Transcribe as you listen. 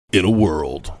In a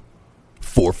world,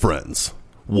 4 friends,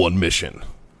 1 mission,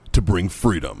 to bring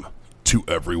freedom to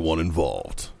everyone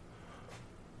involved.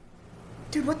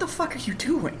 Dude, what the fuck are you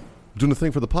doing? I'm doing a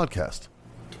thing for the podcast.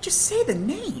 Dude, just say the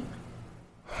name.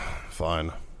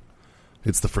 Fine.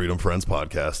 It's the Freedom Friends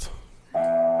Podcast.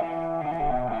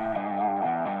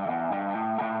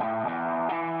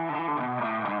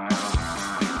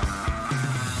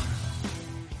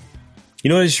 You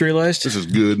know what I just realized? This is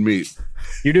good meat.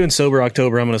 You're doing Sober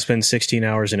October. I'm going to spend 16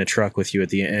 hours in a truck with you at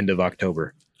the end of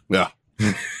October. Yeah.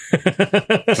 Yeah.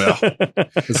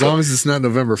 As long as it's not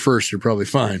November 1st, you're probably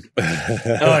fine. Oh,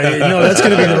 no, that's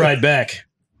going to be the ride back.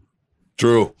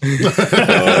 True.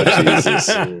 Oh, Jesus.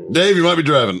 Dave, you might be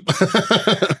driving.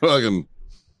 Fucking.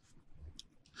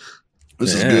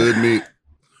 This is good meat.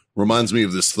 Reminds me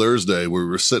of this Thursday where we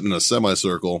were sitting in a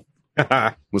semicircle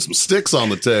with some sticks on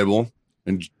the table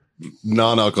and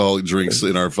non-alcoholic drinks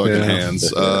in our fucking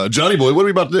hands. Johnny boy, what are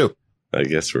we about to do? I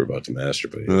guess we're about to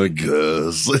masturbate. I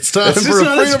guess it's time It's for a just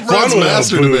not as Freedom fun Friends without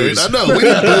master booze. debate. I know, we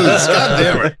need booze. God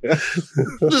damn it.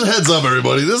 Just heads up,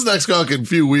 everybody. This next fucking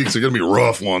few weeks are going to be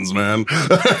rough ones, man.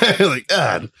 Like,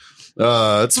 God.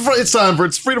 It's time for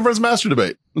Freedom Friends master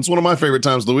debate. It's one of my favorite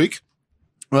times of the week.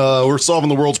 We're solving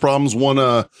the world's problems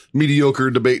one mediocre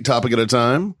debate topic at a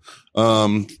time.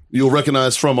 You'll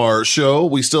recognize from our show,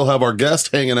 we still have our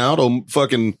guest hanging out. Oh,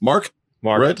 fucking Mark.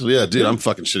 Right? Yeah, dude, I'm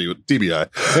fucking shitty with TBI.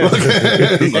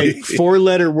 Hey,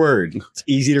 4-letter word. It's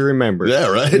easy to remember. Yeah,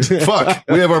 right? Fuck.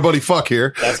 We have our buddy Fuck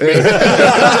here. That's me.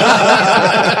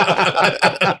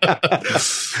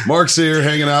 Mark's here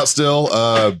hanging out still.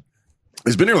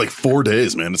 He's been here like 4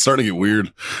 days, man. It's starting to get weird.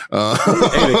 Hey,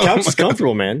 the couch is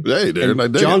comfortable, man. Hey, dude, And I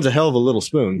dig John's it. a hell of a little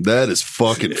spoon. That is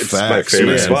fucking It's facts, my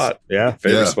favorite man. spot. Yeah.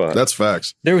 Favorite spot. That's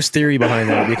facts. There was theory behind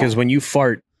that because when you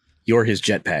fart, you're his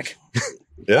jetpack.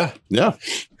 Yeah. Yeah.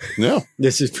 Yeah.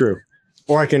 This is true.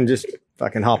 Or I can just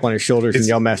fucking hop on his shoulders and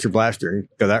yell Master Blaster and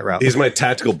go that route. He's my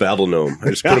tactical battle gnome. I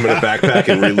just put him in a backpack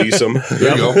and release him.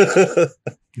 There you go.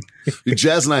 Dude,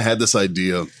 Jazz and I had this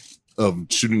idea of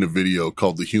shooting a video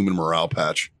called the Human Morale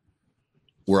Patch,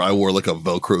 where I wore like a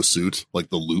Velcro suit, like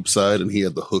the loop side, and he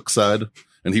had the hook side.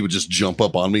 And he would just jump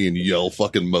up on me and yell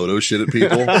fucking moto shit at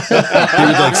people. He would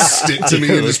like stick to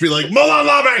me and just be like, Mullah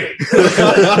Lobby!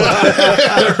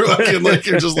 Fucking like,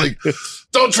 you're just like,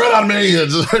 don't tread on me. And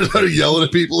just started yelling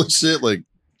at people and shit, like,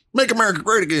 make America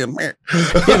great again. Man.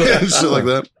 Shit like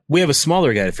that. We have a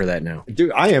smaller guy for that now.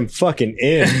 Dude, I am fucking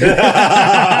in.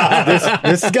 this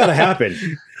has got to happen.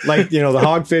 Like, you know, the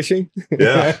hog fishing.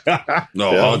 Yeah.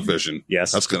 No, hog fishing.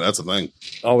 Yes. That's a thing.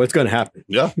 Oh, it's going to happen.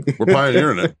 Yeah. We're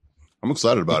pioneering it. I'm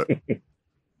excited about it.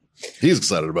 He's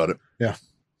excited about it. Yeah.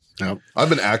 Yep. I've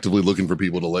been actively looking for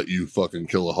people to let you fucking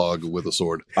kill a hog with a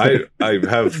sword. I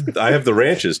have the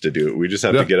ranches to do it. We just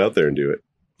have to get out there and do it.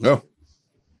 Yeah.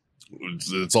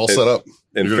 It's all set up.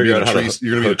 And You're figure gonna out how be in a to tree,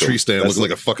 you're gonna be in a hook 'em. tree stand That's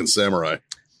looking like a fucking samurai.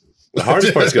 The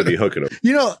hardest part's going to be hooking them.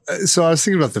 You know, so I was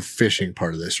thinking about the fishing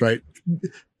part of this, right?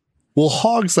 Will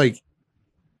hogs like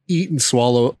eat and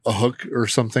swallow a hook or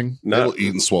something? They Not, will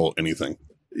eat and swallow anything.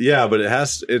 yeah, but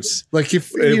it's Like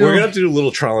if we're going to have to do a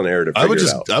little trial and error to figure I would it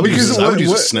just out. I would Because use a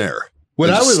what- snare. what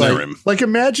and I just would snare like, him. like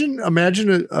imagine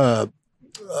a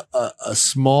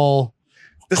small.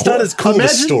 It's not as cool of a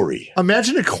Imagine- story.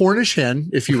 Imagine a Cornish hen,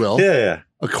 if you will, Yeah.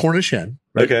 a Cornish hen,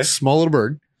 right? Okay. Small little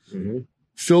bird Mhm.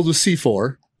 filled with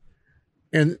C4,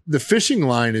 and the fishing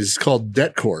line is called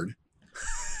det cord,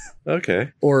 Okay.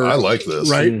 or I like this.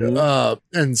 right? Mhm.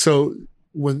 And so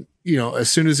when as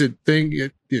soon as it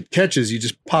catches, you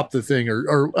just pop the thing,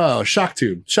 or shock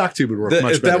tube. Shock tube would work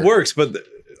much better. That works, but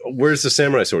where's the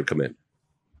samurai sword come in?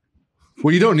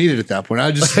 Well, you don't need it at that point.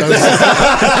 I was focusing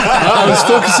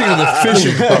on the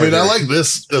fishing part. I mean, I like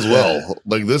this as well.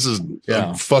 Like, this is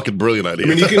Yeah. a fucking brilliant idea. I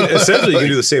mean, you can essentially you can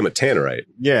do the same with tannerite.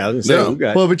 Yeah, I was gonna say, No. we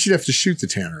got- Well, but you'd have to shoot the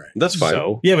tannerite. That's fine.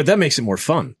 So, Yeah, but that makes it more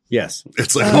fun. yes.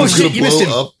 It's like, Oh, who's shit, going you to missed blow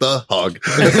him. up the hog?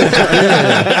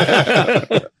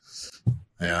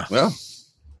 Yeah. Well,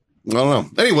 I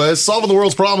don't know. Anyways, solving the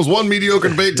world's problems one mediocre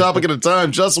debate topic at a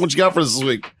time. Justin, what you got for us this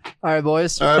week? All right,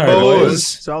 boys. All right, All right, boys.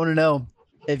 So I want to know,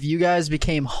 if you guys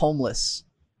became homeless,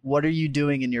 what are you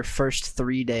doing in your first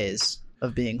 3 days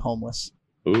of being homeless?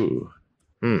 Ooh.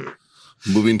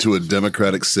 Moving to a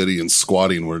democratic city and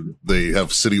squatting where they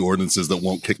have city ordinances that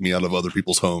won't kick me out of other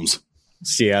people's homes.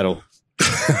 Seattle.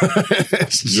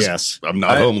 It's just- Yes. I'm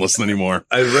not homeless anymore.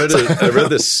 I read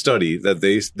this study that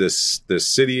this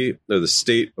city or the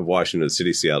state of Washington, the city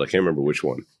of Seattle, I can't remember which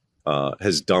one,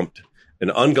 has dumped an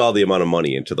ungodly amount of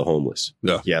money into the homeless.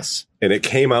 Yes. And it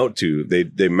came out to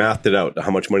they mathed it out to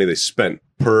how much money they spent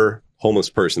per homeless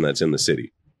person that's in the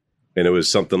city. And it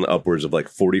was something upwards of like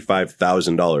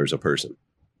 $45,000 a person.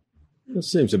 That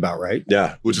seems about right.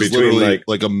 Yeah, which is between literally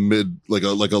like a mid, like a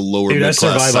lower Dude, I mid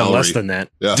class survive salary. on less than that.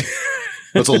 Yeah,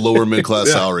 that's a lower mid class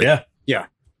Yeah. salary. Yeah.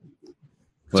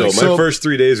 So Like, my first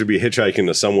 3 days would be hitchhiking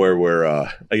to somewhere where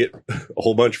I get a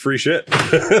whole bunch of free shit.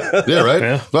 yeah, right.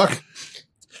 Yeah. Fuck.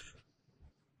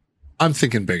 I'm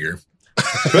thinking bigger.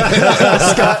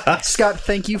 Scott,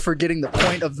 thank you for getting the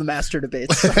point of the master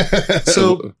debates.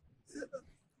 So,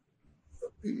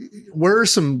 where are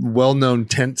some well-known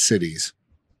tent cities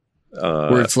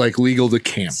where it's like legal to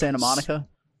camp? Santa Monica,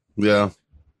 yeah,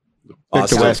 Pick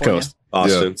the West California. Coast.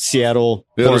 Austin. Seattle.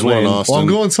 yeah. There's one in Portland. Austin, Well, I'm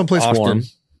going someplace Often. warm.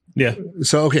 Yeah.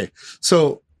 So, okay.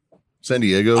 So, San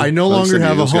Diego. I no think longer San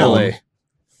have a Diego's home. good. LA.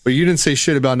 But you didn't say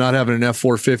shit about not having an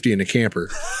F-450 and a camper.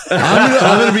 I'm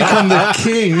gonna become the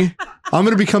king. I'm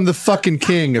gonna become the fucking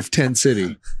king of Tent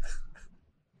City.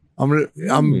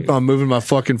 I'm moving my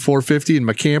fucking 450 and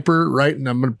my camper, right? And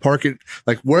I'm gonna park it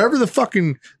like wherever the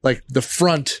fucking like the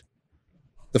front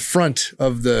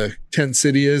of the Tent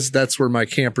City is. That's where my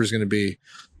camper is gonna be,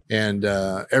 and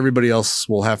everybody else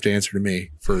will have to answer to me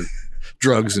for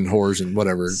drugs and whores and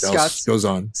whatever else Scott's- goes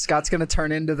on. Scott's gonna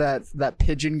turn into that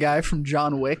pigeon guy from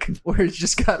John Wick, where he's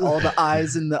just got all the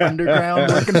eyes in the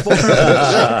underground working for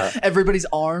him. Everybody's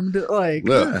armed. Like,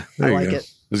 Yeah. I There you like go.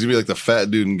 it. There's gonna be like the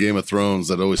fat dude in Game of Thrones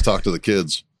that always talked to the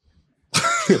kids.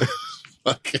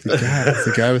 Fuck.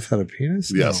 The guy without a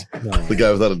penis? Yes. No. The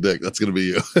guy without a dick. That's going to be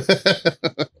you.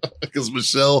 Because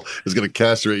Michelle is going to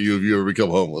castrate you if you ever become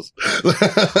homeless.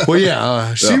 Well,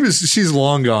 yeah, she's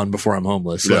long gone before I'm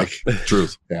homeless. Yeah. Like,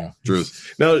 Truth. yeah.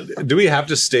 Truth. Now, do we have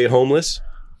to stay homeless?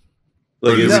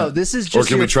 Like, is No, it- this is Or just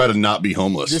can your, we try to not be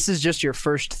homeless? this is just your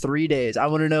first 3 days. I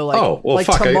want to know, like, Oh, well,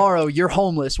 fuck, tomorrow you're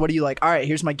homeless. What are you like? All right,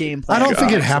 here's my game plan. I don't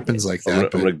think it God. happens like I'm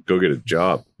that. gonna go get a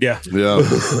job. Yeah. Yeah.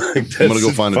 I'm going to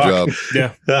go find a job.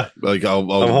 Yeah. Like I'm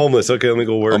I'll homeless. Okay, let me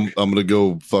go work. I'm going to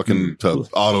go fucking to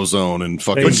AutoZone and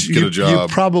fucking But get a job.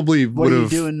 You probably What would are you have.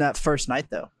 doing that first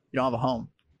night though? You don't have a home.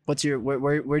 What's your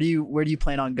where do you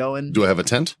plan on going? Do I have a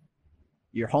tent?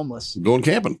 You're homeless. I'm going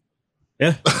camping.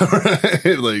 Yeah.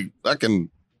 Like fucking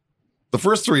the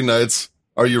first 3 nights.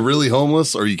 Are you really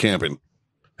homeless or are you camping?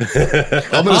 I'm going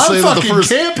to I'm say that fucking the first.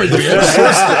 camping, man.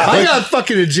 I got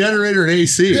fucking a generator and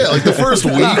AC. Yeah, like the first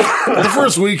week. The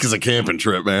first week is a camping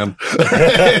trip, man.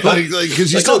 like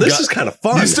because you Like, still oh, this got, is kind of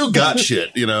fun. you still got shit,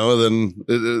 you know.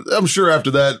 Then I'm sure after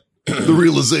that, the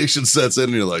realization sets in,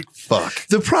 and you're like, "Fuck."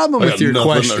 The problem I with got your nothing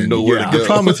or question, nowhere to the go.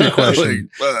 problem with your question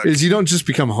Like, fuck. is you don't just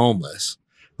become homeless.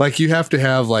 Like you have to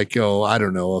have like, I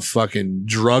don't know, a fucking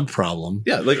drug problem.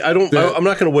 Yeah, like I'm not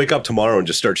going to wake up tomorrow and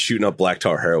just start shooting up black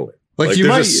tar heroin. Like, you there's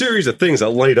might a series of things that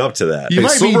light up to that. You Hey,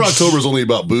 might be- Sober October is only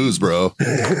about booze, bro. You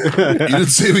didn't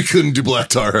say we couldn't do black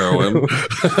tar heroin.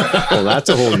 Well, that's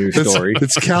a whole new story.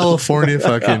 It's California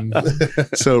fucking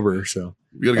sober. So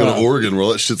You got to go to Oregon where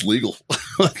all that shit's legal.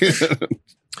 Go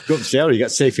to Seattle. You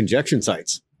got safe injection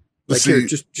sites. Like See, here,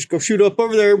 just go shoot up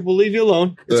over there. We'll leave you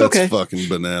alone. It's that's okay. fucking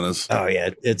bananas. Oh yeah,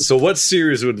 it's So, what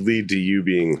series would lead to you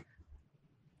being?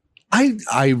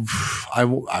 I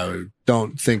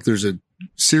don't think there's a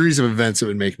series of events that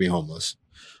would make me homeless.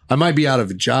 I might be out of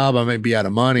a job. I might be out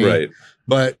of money. Right.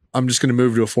 But I'm just going to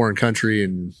move to a foreign country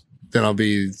and then I'll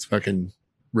be fucking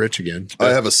rich again. I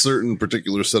have a certain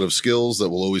particular set of skills that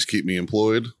will always keep me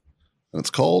employed, and it's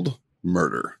called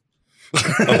murder. I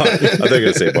thought you were going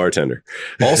to say bartender.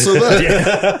 Also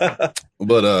that,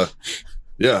 but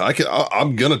yeah,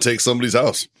 I'm gonna take somebody's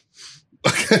house.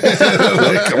 Like,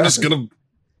 I'm just gonna.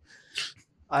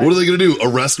 What are they gonna do?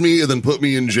 Arrest me and then put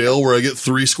me in jail where I get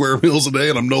 3 square meals a day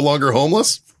and I'm no longer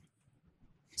homeless?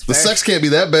 The fair. sex can't be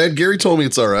that bad. Gary told me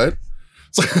it's all right.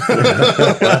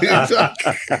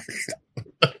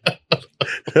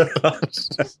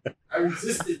 I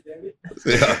resisted, damn it.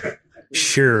 Yeah.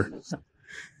 Sure.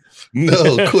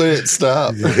 No, quit.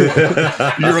 Stop.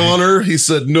 Your Honor, he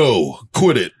said, no,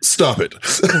 quit it. Stop it.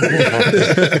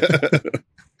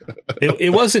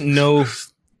 It wasn't no,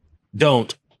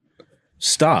 don't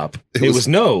stop. It was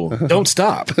no, don't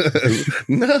stop.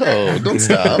 No, don't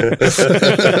stop.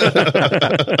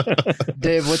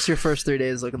 Dave, what's your first 3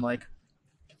 days looking like?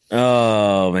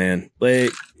 Oh man,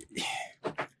 like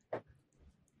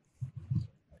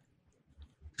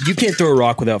you can't throw a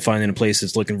rock without finding a place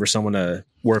that's looking for someone to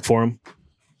work for them.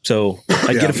 So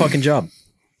I Yeah. get a fucking job.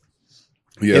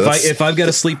 Yeah, If I've got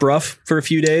to sleep rough for a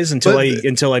few days until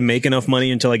I make enough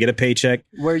money, until I get a paycheck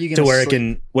Where are you to gonna where I sleep?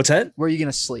 can. What's that? Where are you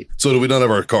gonna sleep? so do we not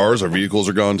have our cars? Our vehicles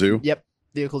are gone too? Yep,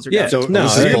 vehicles are Yeah. gone. So, No,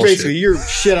 so you're bullshit. basically you're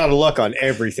shit out of luck on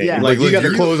everything. Yeah. Like, you got the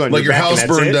your- clothes on like your your back and house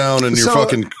that's burned it? down and your So-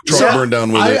 fucking truck so burned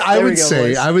down with it. I There we would go, say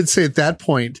boys. I would say at that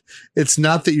point, it's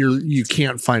not that you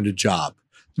can't find a job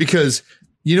because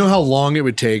you know how long it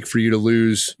would take for you to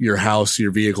lose your house,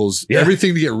 your vehicles, Yeah.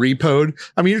 everything to get repoed?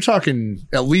 I mean, you're talking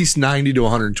at least 90 to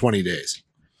 120 days,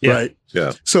 Yeah. right?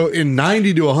 Yeah. So in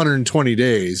 90 to 120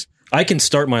 days, I can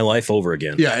start my life over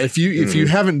again. yeah, if you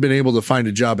haven't been able to find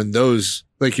a job in those,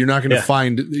 like you're not going to Yeah.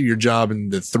 find your job in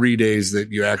the 3 days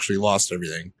that you actually lost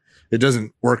everything. It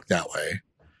doesn't work that way,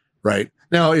 right?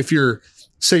 Now, if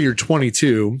say you're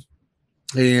 22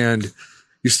 and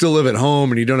you still live at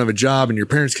home and you don't have a job and your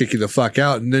parents kick you the fuck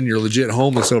out and then you're legit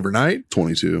homeless overnight.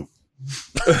 22.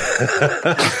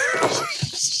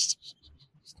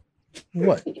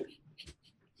 What?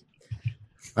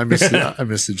 I missed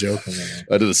the joke on that.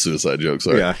 I did a suicide joke.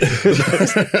 Sorry. Yeah.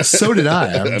 So did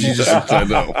I. I'm just- I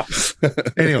know.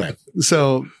 anyway,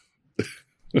 so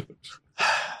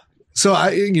I,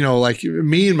 like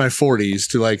me in my 40s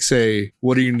to like say,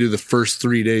 what are you gonna do the first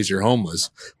 3 days you're homeless?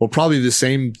 Well, probably the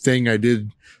same thing I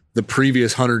did the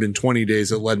previous 120 days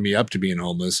that led me up to being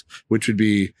homeless, which would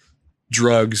be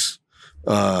drugs.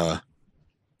 I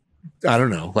don't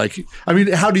know. Like, I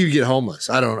mean, how do you get homeless?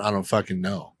 I don't fucking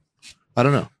know. I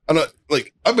don't know. I'm not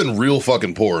like I've been real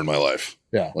fucking poor in my life.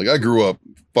 Yeah. Like I grew up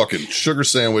fucking sugar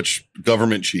sandwich,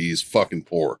 government cheese, fucking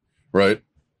poor. Right.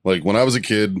 Like when I was a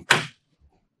kid,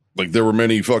 like there were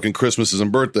many fucking Christmases and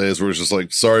birthdays where it's just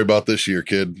like, sorry about this year,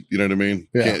 kid. You know what I mean?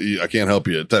 Yeah. I can't help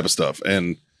you type of stuff.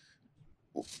 And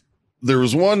there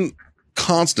was one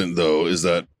constant though, is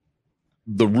that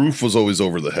the roof was always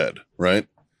over the head. Right.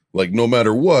 Like no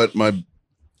matter what,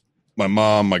 my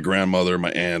mom, my grandmother,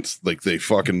 my aunt, like they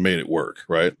fucking made it work.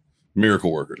 Right.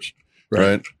 Miracle workers.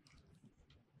 Right.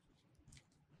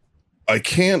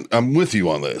 I'm with you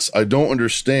on this. I don't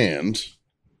understand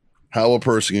how a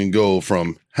person can go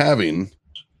from having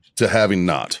to having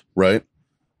not, right?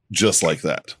 Just like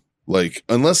that. Like,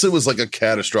 unless it was like a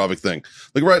catastrophic thing.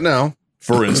 Like right now,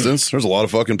 for instance, there's a lot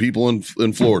of fucking people in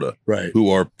Florida Right. who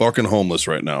are fucking homeless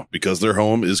right now because their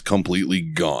home is completely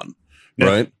gone, Yeah.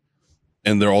 right?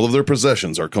 And all of their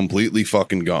possessions are completely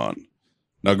fucking gone.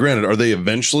 Now, granted, are they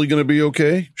eventually going to be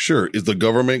okay? Sure. Is the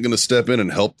government going to step in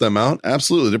and help them out?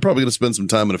 Absolutely. They're probably going to spend some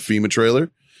time in a FEMA trailer,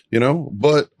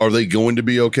 but are they going to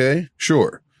be okay?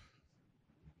 Sure.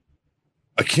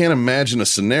 I can't imagine a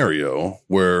scenario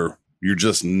where you're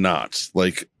just not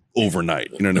like overnight.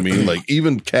 You know what I mean? Like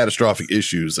even catastrophic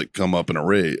issues that come up and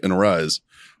arise.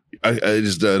 I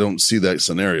don't see that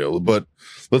scenario, but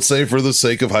let's say for the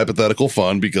sake of hypothetical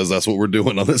fun, because that's what we're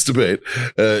doing on this debate,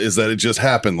 is that it just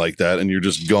happened like that and you're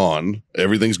just gone.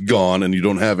 Everything's gone and you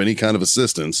don't have any kind of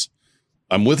assistance.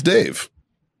 I'm with Dave.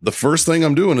 The first thing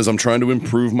I'm doing is I'm trying to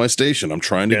improve my station. I'm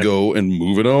trying to go and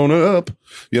move it on up.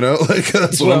 Like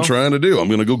that's what I'm trying to do. I'm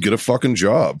going to go get a fucking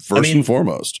job first and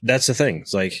foremost. That's the thing.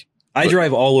 It's like I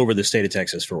drive all over the state of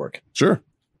Texas for work. Sure.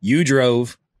 You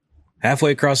drove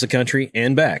halfway across the country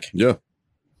and back. Yeah.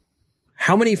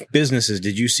 How many businesses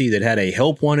did you see that had a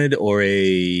help wanted or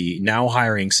a now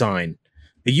hiring sign?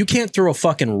 You can't throw a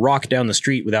fucking rock down the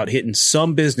street without hitting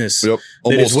some business Yep.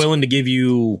 that is willing to give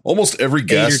you Almost every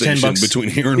gas 8 or 10 station bucks. between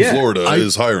here and Yeah. Florida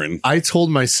is hiring. I told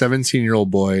my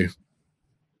 17-year-old boy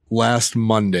last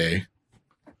Monday,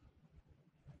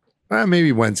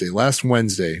 last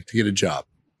Wednesday to get a job.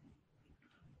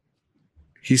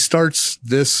 He starts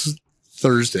this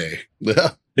Thursday.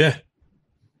 Yeah. Yeah.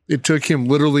 It took him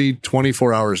literally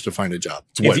 24 hours to find a job.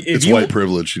 It's white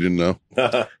privilege. You didn't know?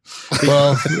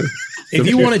 Well, If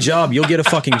you want a job, you'll get a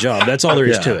fucking job. That's all there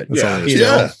is to it. that's all it is. You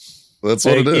know? That's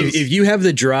what it Like, is. If you have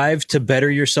the drive to better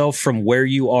yourself from where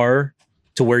you are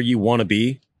to where you want to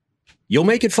be, you'll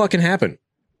make it fucking happen.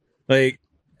 Like,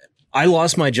 I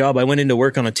lost my job. I went into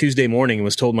work on a Tuesday morning and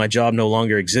was told my job no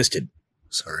longer existed.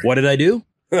 Sorry. What did I do?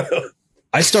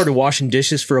 I started washing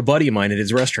dishes for a buddy of mine at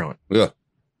his restaurant. Yeah.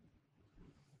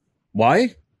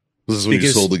 Why? This is when you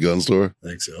Because- sold the gun store. I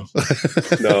think so.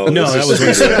 No, No, this that was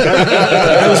is-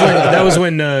 when that was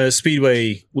when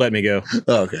Speedway let me go.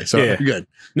 Oh, okay. Sorry. Yeah. Good.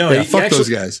 No, Yeah, fuck those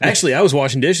guys. Actually, I was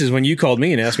washing dishes when you called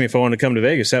me and asked me if I wanted to come to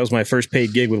Vegas. That was my first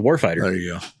paid gig with Warfighter. There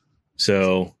you go.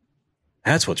 So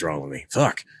that's what's wrong with me.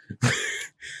 Fuck.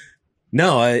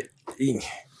 No,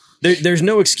 there's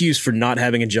no excuse for not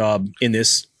having a job in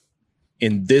this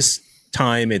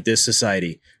time at this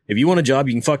society. If you want a job,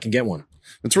 you can fucking get one.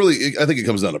 It's really, I think it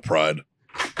comes down to pride.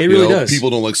 It really does. People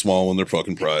don't like swallowing their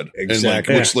fucking pride.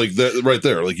 Exactly. And like, which that right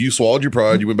there, like you swallowed your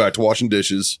pride. You went back to washing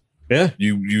dishes. Yeah.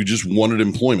 You just wanted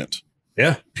employment.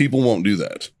 Yeah. People won't do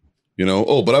that.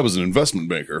 Oh, but I was an investment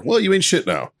banker. Well, you ain't shit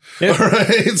now. Yeah. All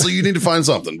right. So you need to find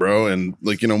something, bro. And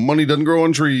like, money doesn't grow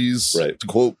on trees. Right. To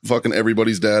quote fucking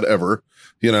everybody's dad ever,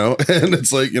 and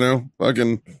it's like,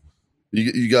 fucking,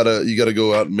 you gotta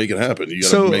go out and make it happen. You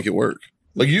gotta make it work.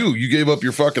 Like you gave up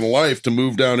your fucking life to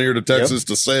move down here to Texas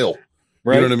to sail.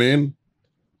 Right. You know what I mean?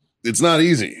 It's not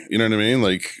easy. You know what I mean?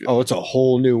 Like, Oh, it's a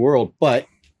whole new world. But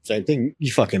same thing,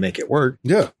 you fucking make it work.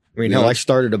 yeah. I mean, Yeah. hell, I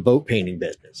started a boat painting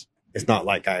business. It's not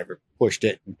like I ever pushed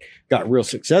it and got real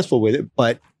successful with it,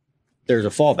 but there's a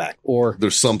fallback. Or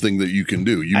There's something that you can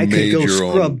do. You I could made go your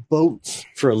scrub own. boats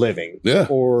for a living. Yeah.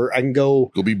 Or I can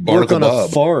go Go be work Barnacle on Bob.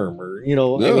 a farm, or I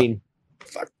Yeah. mean,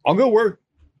 fuck, I'll go work.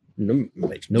 No,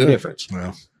 makes no Yeah. difference.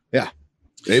 Well,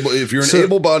 If you're an So-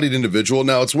 able-bodied individual,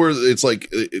 now it's where it's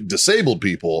like disabled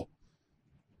people.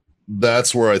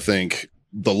 That's where I think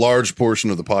the large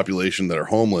portion of the population that are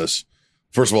homeless.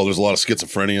 First of all, there's a lot of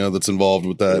schizophrenia that's involved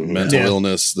with that, mental Yeah.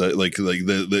 illness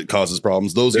that causes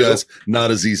problems. Those There's guys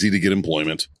not as easy to get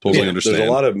employment. Totally understand. There's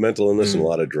a lot of mental illness and a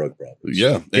lot of drug problems.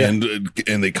 Yeah.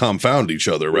 And they compound each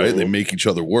other, right? Mhm. They make each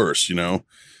other worse,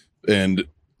 And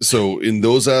so in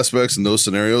those aspects, in those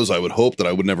scenarios, I would hope that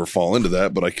I would never fall into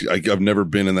that, but I've never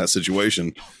been in that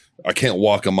situation. I can't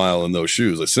walk a mile in those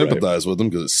shoes. I sympathize with them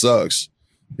because it sucks.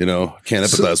 I can't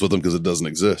empathize with them because it doesn't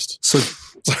exist.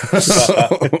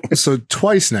 So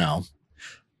twice now,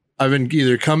 I've been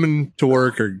either coming to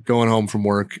work or going home from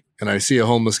work, and I see a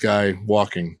homeless guy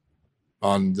walking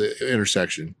on the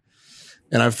intersection,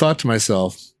 and I've thought to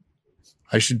myself,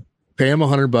 I should pay him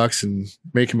 $100 and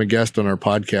make him a guest on our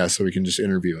podcast so we can just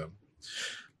interview him.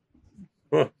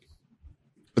 Huh.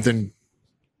 But then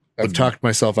I've talked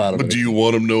myself out of But it. do you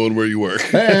want them knowing where you work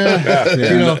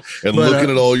Yeah. and but, looking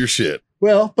at all your shit?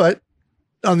 Well, but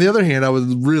on the other hand, I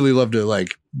would really love to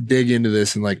like dig into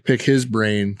this and like pick his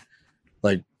brain.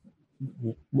 Like,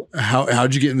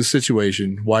 how'd you get in the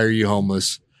situation? Why are you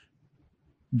homeless?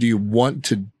 Do you want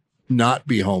to not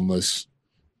be homeless?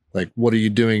 Like, what are you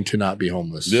doing to not be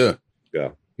homeless? Yeah.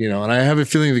 And I have a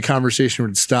feeling the conversation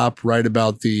would stop right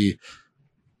about the,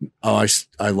 I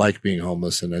like being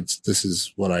homeless, and this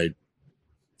is what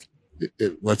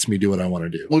it lets me do what I want to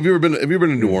do. Well, have you ever been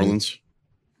to New Orleans?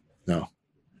 No.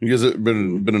 You guys have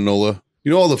been to NOLA?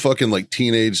 You know all the fucking like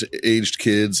teenage aged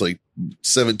kids, like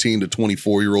 17 to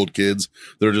 24-year-old kids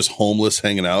that are just homeless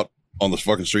hanging out on the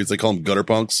fucking streets. They call them gutter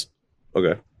punks.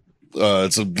 Okay.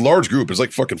 It's a large group. There's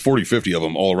like fucking 40, 50 of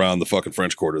them all around the fucking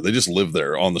French Quarter. They just live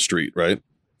there on the street, right?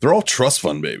 They're all trust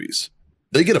fund babies.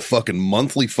 They get a fucking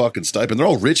monthly fucking stipend. They're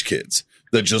all rich kids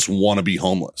that just want to be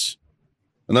homeless.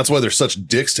 And that's why they're such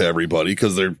dicks to everybody,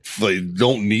 because they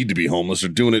don't need to be homeless.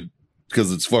 They're doing it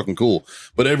because it's fucking cool.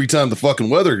 But every time the fucking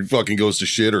weather fucking goes to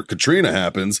shit or Katrina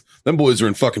happens, them boys are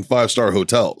in fucking 5-star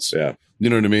hotels. Yeah.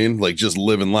 You know what I mean? Like just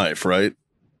living life, right?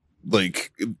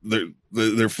 Like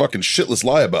they're fucking shitless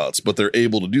liabouts, but they're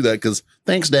able to do that because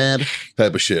thanks, Dad,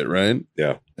 type of shit, right?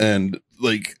 Yeah. And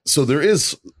like, so there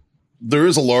is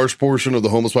a large portion of the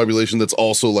homeless population that's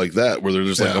also like that, where they're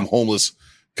just like, Yeah. I'm homeless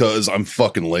because I'm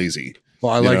fucking lazy,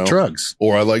 Well, I You like know? drugs.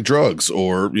 or I like drugs,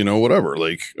 or whatever.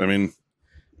 Like, I mean,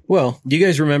 Well, do you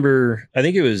guys remember? I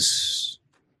think it was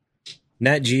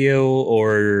Nat Geo,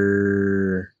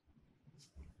 or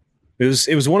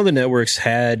it was one of the networks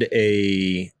had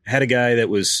a guy that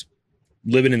was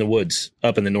living in the woods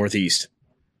up in the Northeast.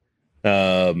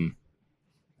 Older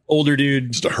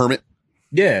dude, just a hermit.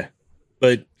 yeah,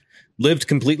 but lived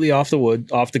completely off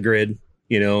the grid.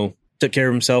 Took care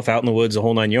of himself out in the woods, the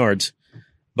whole 9 yards.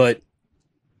 But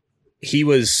he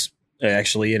was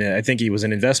actually I think he was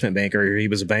an investment banker, or he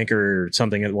was a banker or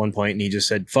something at one point, and he just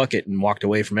said fuck it and walked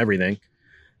away from everything.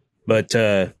 But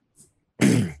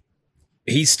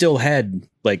he still had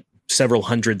like several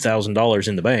 $100,000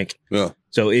 in the bank. Yeah.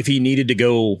 So if he needed to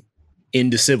go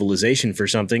into civilization for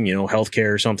something,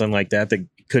 healthcare or something like that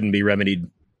couldn't be remedied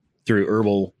through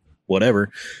herbal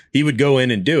whatever, he would go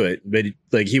in and do it. But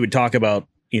like he would talk about,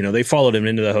 they followed him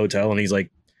into the hotel, and he's like,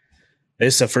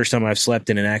 this is the first time I've slept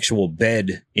in an actual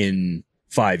bed in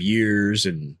 5 years,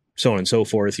 and so on and so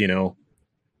forth,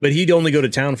 But he'd only go to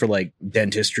town for like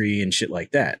dentistry and shit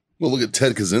like that. Well, look at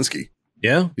Ted Kaczynski.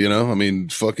 Yeah. I mean,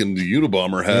 fucking the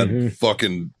Unabomber had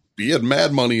he had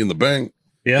mad money in the bank.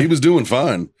 Yeah. He was doing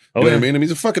fine. Oh, You know yeah. what I mean? I mean,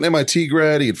 he's a fucking MIT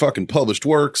grad. He had fucking published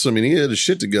works. I mean, he had his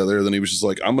shit together. Then he was just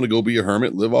like, I'm going to go be a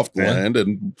hermit, live off the Yeah. land,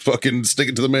 and fucking stick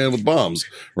it to the man with bombs,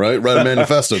 right? Write a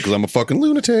manifesto because I'm a fucking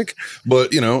lunatic. But,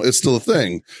 it's still a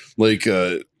thing. Like,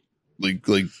 I'm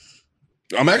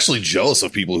actually jealous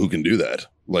of people who can do that.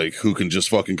 Like, who can just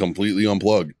fucking completely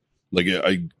unplug. Like,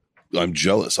 I'm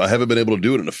jealous. I haven't been able to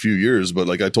do it in a few years, but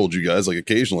like I told you guys, like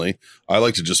occasionally I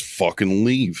like to just fucking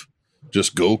leave,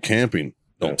 just go camping.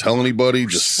 Don't tell anybody.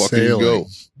 Just fucking Sailing. go.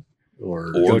 Or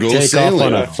Or go take sailing. off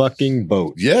on a fucking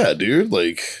boat. Yeah, dude.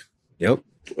 Like, Yep.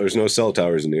 There's no cell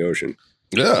towers in the ocean.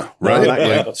 Yeah, right.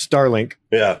 Like, Starlink.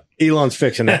 Yeah. Elon's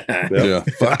fixing it. yeah,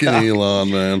 fucking Elon,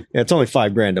 man. Yeah, it's only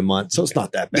 $5,000 a month, so it's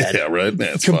not that bad. Yeah, right.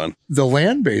 Man, it's fun. The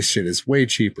land-based shit is way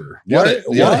cheaper. You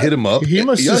gotta hit him up. He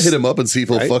must you gotta just- hit him up and see if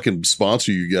he'll Right? fucking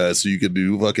sponsor you guys so you could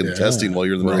do fucking testing while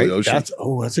you're in the middle of the ocean.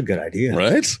 That's a good idea.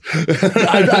 Right?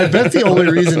 I bet the only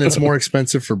reason it's more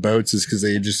expensive for boats is because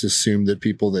they just assume that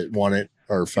people that want it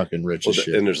are fucking rich as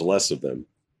shit. And there's less of them.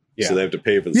 Yeah. So they have to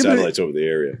pay for the Yeah, but satellites over the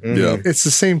area. Yeah. It's the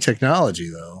same technology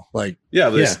though. Like, Yeah,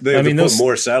 but Yeah. they have I mean, to those- put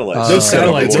more satellites. Those It's gotta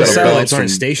satellites, bounce satellites aren't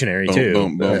from- stationary boom, too.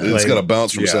 boom, boom. Yeah. It's got to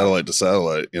bounce from Yeah. satellite to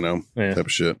satellite, you know, Yeah. type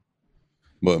of shit.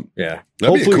 But Yeah. that'd be a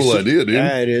Hopefully cool so- idea, dude.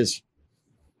 Yeah, it is.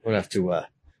 We'll have to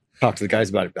talk to the guys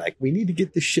about it. Like, we need to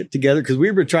get this shit together because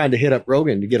we were trying to hit up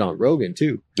Rogan to get on Rogan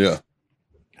too. Yeah.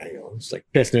 I know, it's like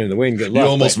pissing it in the wind. Good You luck.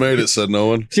 almost but- made it, said no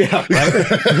one. Yeah, right.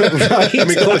 I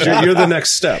mean, close. You're the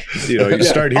next step. You know, you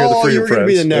start here. Oh, The you Freedom were going to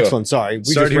Friends. be the next Yeah. one. Sorry, we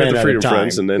Start just here ran at the out Freedom of time.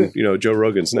 Friends, and then Joe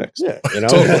Rogan's next. Yeah, you know.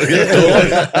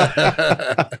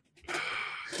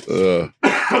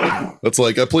 That's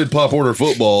like I played Pop Warner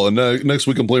football, and next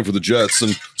week I'm playing for the Jets,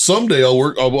 and someday I'll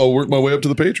work my way up to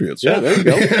the Patriots. Yeah, there you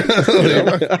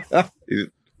go.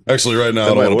 Actually, right now I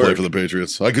That don't might want to play work. for the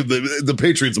Patriots. I could. The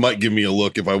Patriots might give me a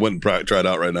look if I went and tried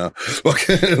out right now.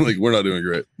 Okay, like we're not doing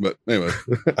great, but anyway.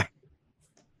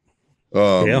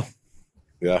 Yeah.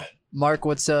 Yeah. Mark,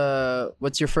 what's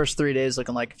your first 3 days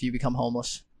looking like if you become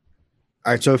homeless?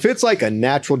 All right, so if it's like a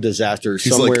natural disaster He's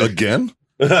somewhere, like again.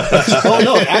 oh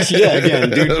no, actually, yeah, again,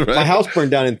 dude, Right. my house burned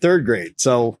down in 3rd grade,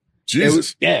 so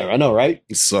Jesus, yeah, I know, right?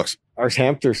 it sucks. Our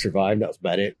hamster survived. That was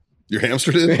about it. Your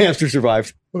hamster The did. hamster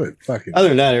survived. what a fucking. Other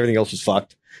than that, everything else was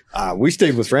fucked. We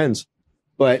stayed with friends,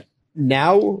 but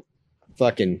now,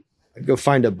 fucking, I'd go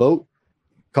find a boat,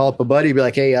 call up a buddy, be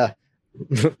like, "Hey, let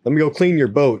me go clean your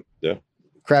boat." Yeah.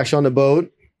 Crash on the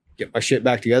boat, get my shit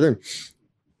back together.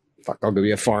 Fuck, I'll go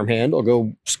be a farmhand. I'll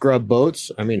go scrub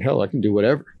boats. I mean, hell, I can do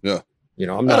whatever. Yeah. You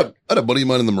know, I'm I not. had a buddy of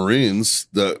mine in the Marines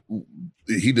that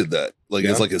he did that. Like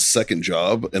it's Yeah. like his second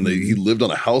job, and he lived on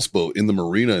a houseboat in the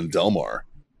marina in Delmar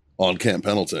on Camp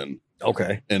Pendleton.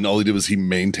 Okay. And all he did was he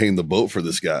maintained the boat for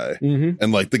this guy. Mm-hmm.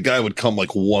 And like the guy would come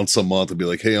like once a month and be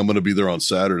like, "Hey, I'm going to be there on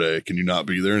Saturday. Can you not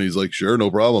be there?" And he's like, "Sure, no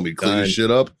problem." He'd clean his Done.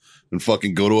 shit up and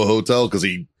fucking go to a hotel because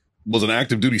he was an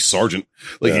active duty sergeant.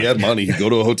 Like he Yeah. had money. He'd go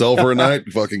to a hotel for a night,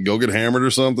 fucking go get hammered or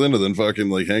something, and then fucking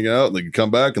like hang out. And they'd come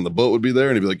back and the boat would be there.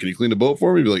 And he'd be like, "Can you clean the boat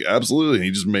for me?" He'd be like, "Absolutely." And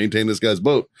he just maintained this guy's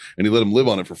boat and he let him live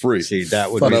on it for free. See,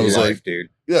 that would Fuck, be I was life, like- dude.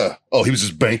 Yeah. Oh, he was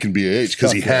just banking BH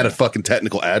because he Fuck had yeah. a fucking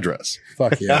technical address.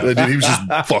 Fuck yeah. Dude, he was just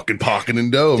fucking pocketing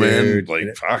dough, man. Dude.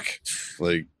 Like, fuck.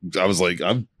 Like, I was like,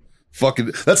 I'm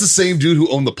fucking. That's the same dude who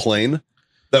owned the plane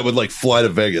that would like fly to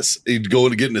Vegas. He'd go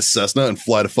and get in his Cessna and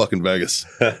fly to fucking Vegas.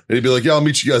 And he'd be like, "Yeah, I'll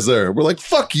meet you guys there." We're like,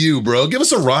 "Fuck you, bro. Give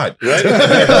us a ride." Right?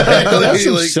 That's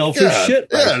some selfish shit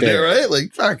right yeah, there. right?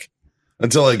 Like, fuck.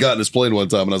 Until I got in his plane one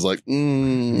time and I was like,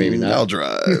 Maybe not. I'll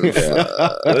drive.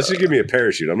 Unless you give me a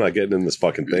parachute, I'm not getting in this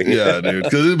fucking thing. Yeah, dude.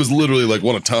 Because it was literally like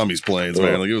one of Tommy's planes,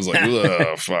 man. Oh. Like, it was like,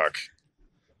 oh, fuck.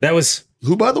 That was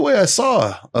Who, by the way, I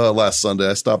saw last Sunday.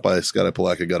 I stopped by Scotty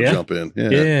Palaka, got to Yeah? jump in.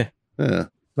 yeah. Yeah.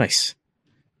 Nice.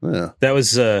 Yeah. That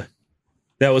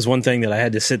was one thing that I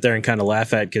had to sit there and kind of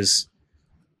laugh at because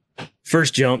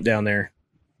first jump down there,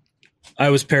 I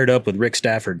was paired up with Rick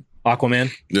Stafford, Aquaman,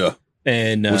 Yeah.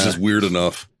 and Which is weird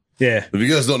enough. yeah, If you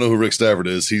guys don't know who Rick Stafford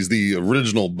is, he's the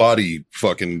original body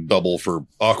fucking double for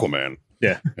Aquaman.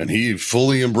 Yeah. And he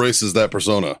fully embraces that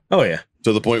persona oh yeah,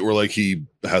 to the point where like he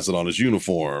has it on his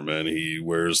uniform and he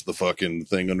wears the fucking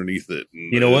thing underneath it.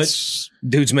 And You know what? it's-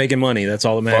 dude's making money. That's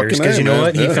all that matters. Fucking Because A, you know man.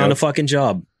 what? He Yeah. found a fucking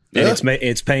job, and Yeah.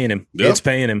 it's paying him. Yeah. It's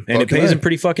paying him, and it Fucking pays A. him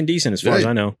pretty fucking decent as far Yeah. as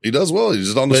I know. He does well. He's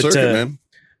just on the But, circuit, man.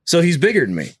 So he's bigger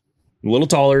than me, a little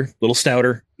taller, a little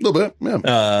stouter. A little bit.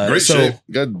 Yeah. Great so shape.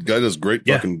 Guy does great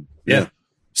Yeah. fucking. Yeah.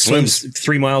 Swims. swims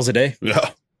 3 miles a day.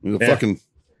 Yeah. He's a Yeah. fucking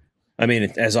I mean,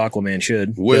 as Aquaman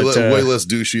should. way, But, way less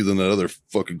douchey than that other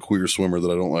fucking queer swimmer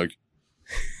that I don't like.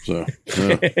 So,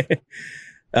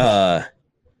 yeah.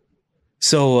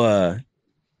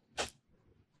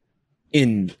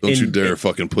 Don't you dare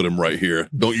fucking put him right here.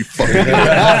 Don't you fucking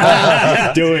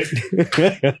Do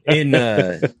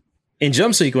it. in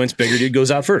jump sequence, bigger dude goes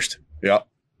out first. Yeah.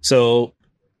 So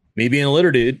me being a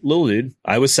little dude,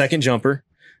 I was second jumper.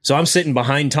 So I'm sitting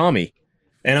behind Tommy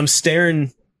and I'm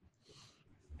staring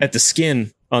at the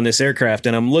skin on this aircraft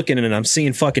and I'm looking and I'm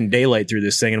seeing fucking daylight through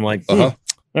this thing. And I'm like, Uh-huh.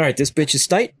 All right, this bitch is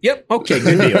tight. Yep. Okay,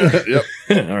 good deal.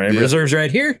 Yep. All right, reserves right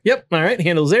here. Yep. All right,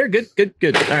 handles there. Good.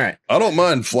 All right. I don't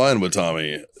mind flying with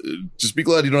Tommy. Just be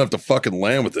glad you don't have to fucking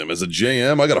land with him. As a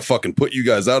JM, I gotta fucking put you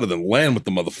guys out and then land with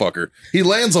the motherfucker. He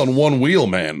lands on one wheel,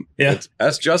 man. Yeah.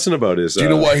 Ask Justin about his. Do you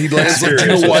know why he lands? Do you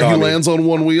know why he lands on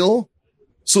one wheel?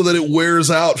 So that it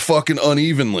wears out fucking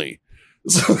unevenly.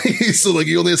 So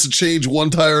he only has to change one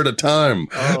tire at a time.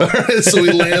 Oh. So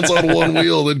he lands on one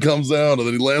wheel, then comes down, and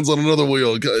then he lands on another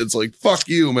wheel. It's like, fuck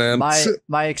you, man.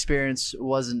 My experience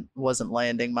wasn't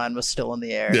landing. Mine was still in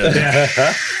the air.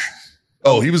 Yeah.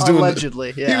 Oh, he was doing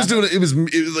allegedly. Yeah, he was doing it. It was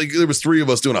like there was 3 of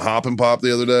us doing a hop and pop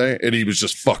the other day, and he was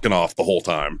just fucking off the whole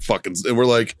time. And we're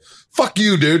like, "Fuck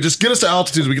you, dude! Just get us to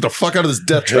altitude. So we get the fuck out of this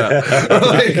death trap."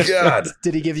 Like, God.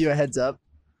 Did he give you a heads up?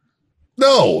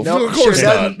 No, of course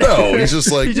sure not. No, he's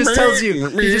just like he just tells you.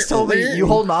 He just told me you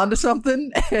holding on to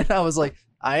something, and I was like,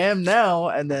 I am now.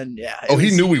 And then he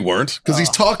knew we weren't because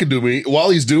he's talking to me while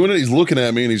he's doing it. He's looking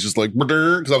at me and he's just like,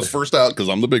 because I was first out because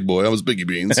I'm the big boy. I was Biggie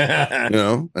Beans, and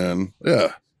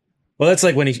yeah. Well, that's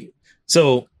like when and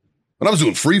I was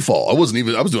doing free fall. I was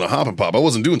doing a hop and pop. I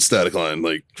wasn't doing static line.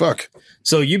 Like, fuck.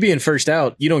 So you being first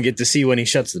out, you don't get to see when he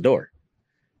shuts the door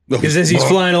because as he's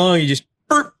flying along, you just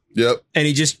burp. Yep. And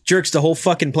he just jerks the whole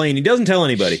fucking plane. He doesn't tell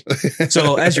anybody.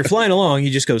 So as you're flying along, he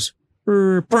just goes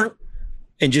burp,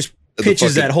 and just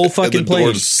pitches that whole fucking plane.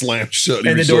 Door just slams shut.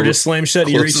 And the door just slams shut.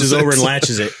 He reaches over and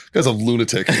latches it. Guy's a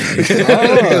lunatic.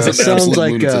 It sounds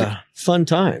like a fun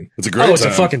time. It's a great time. It's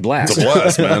a fucking blast. It's a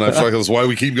blast, man. That's why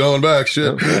we keep going back.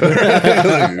 Shit.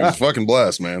 It's a fucking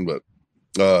blast, man. But,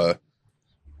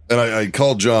 and I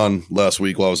called John last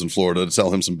week while I was in Florida to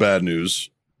tell him some bad news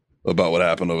about what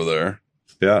happened over there.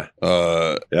 Yeah.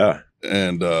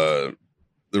 And there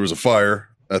was a fire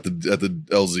at the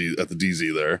LZ at the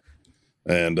DZ there,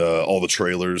 and all the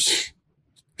trailers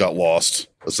got lost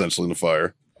essentially in the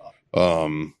fire.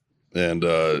 And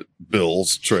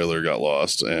Bill's trailer got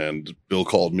lost, and Bill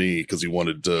called me because he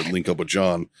wanted to link up with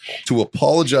John to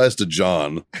apologize to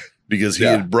John because he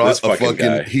had brought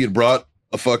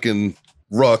a fucking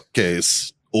ruck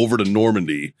case over to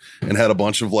Normandy and had a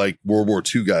bunch of like World War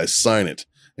II guys sign it.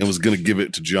 And was going to give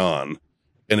it to John,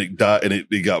 and it died, and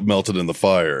it got melted in the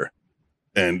fire.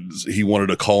 And he wanted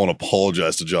to call and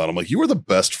apologize to John. I'm like, you are the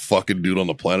best fucking dude on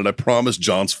the planet. I promise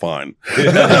John's fine.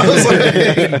 I was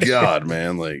like, God,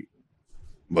 man, like,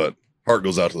 but heart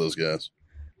goes out to those guys.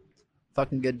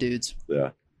 Fucking good dudes.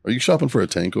 Yeah. Are you shopping for a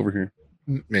tank over here?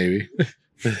 Maybe.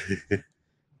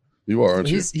 You are, aren't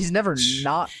you? He's never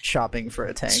not shopping for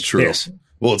a tank. It's true. Yes.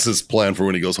 Well, it's his plan for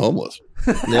when he goes homeless.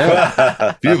 Yeah.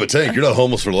 If you have a tank, you're not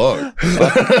homeless for long.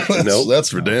 No, that's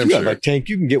for damn You sure. have a tank,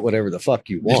 you can get whatever the fuck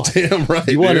you want. You're damn right.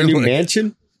 You want a dude. new Like,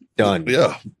 mansion? Done.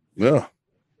 Yeah.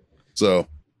 So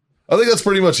I think that's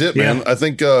pretty much it, man. Yeah. I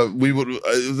think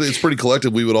it's pretty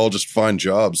collective. We would all just find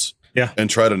jobs. Yeah. And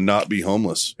try to not be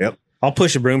homeless. Yep. I'll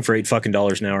push a broom for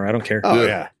 $8 an hour. I don't care. Oh, Yeah.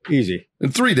 yeah. Easy.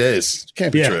 In 3 days.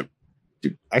 Can't be Yeah. trip.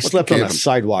 Dude, I What's slept the on a camping?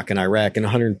 sidewalk in Iraq in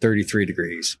 133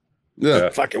 degrees. Yeah.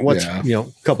 Fucking what's, Yeah.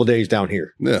 a couple days down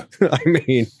here. Yeah. I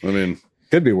mean,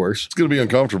 could be worse. It's going to be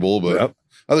uncomfortable, but Yep.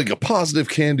 I think a positive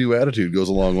can-do attitude goes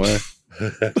a long way.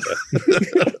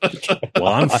 Well,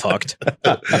 I'm fucked.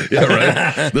 Yeah,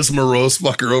 right. This morose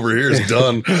fucker over here is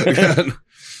done.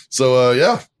 So,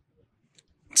 yeah.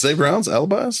 Safe rounds,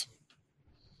 alibis.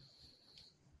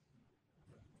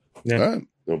 Yeah. All right.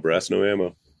 No brass, no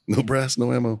ammo. No brass,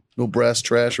 no ammo. No brass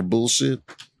trash or bullshit.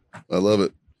 I love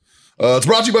it. It's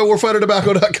brought to you by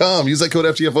warfightertobacco.com. Use that code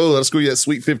FTFO. That'll score you that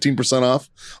sweet 15%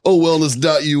 off.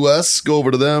 OWellness.us. Go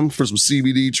over to them for some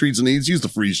CBD treats and needs. Use the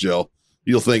freeze gel.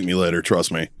 You'll thank me later.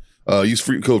 Trust me. Use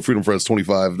code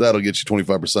FreedomFriends25. That'll get you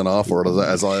 25% off, or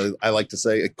as I like to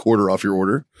say, a quarter off your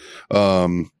order.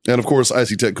 And of course,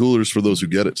 Icy Tech coolers for those who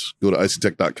get it. Go to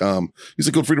icytech.com. Use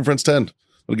the code FreedomFriends10.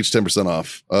 That'll get you 10%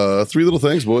 off. 3 little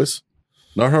things, boys.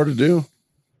 Not hard to do.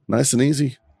 Nice and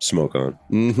easy. Smoke on.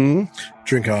 Mm-hmm.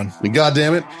 Drink on. And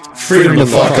goddamn it, Freedom to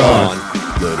fuck on.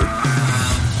 Later.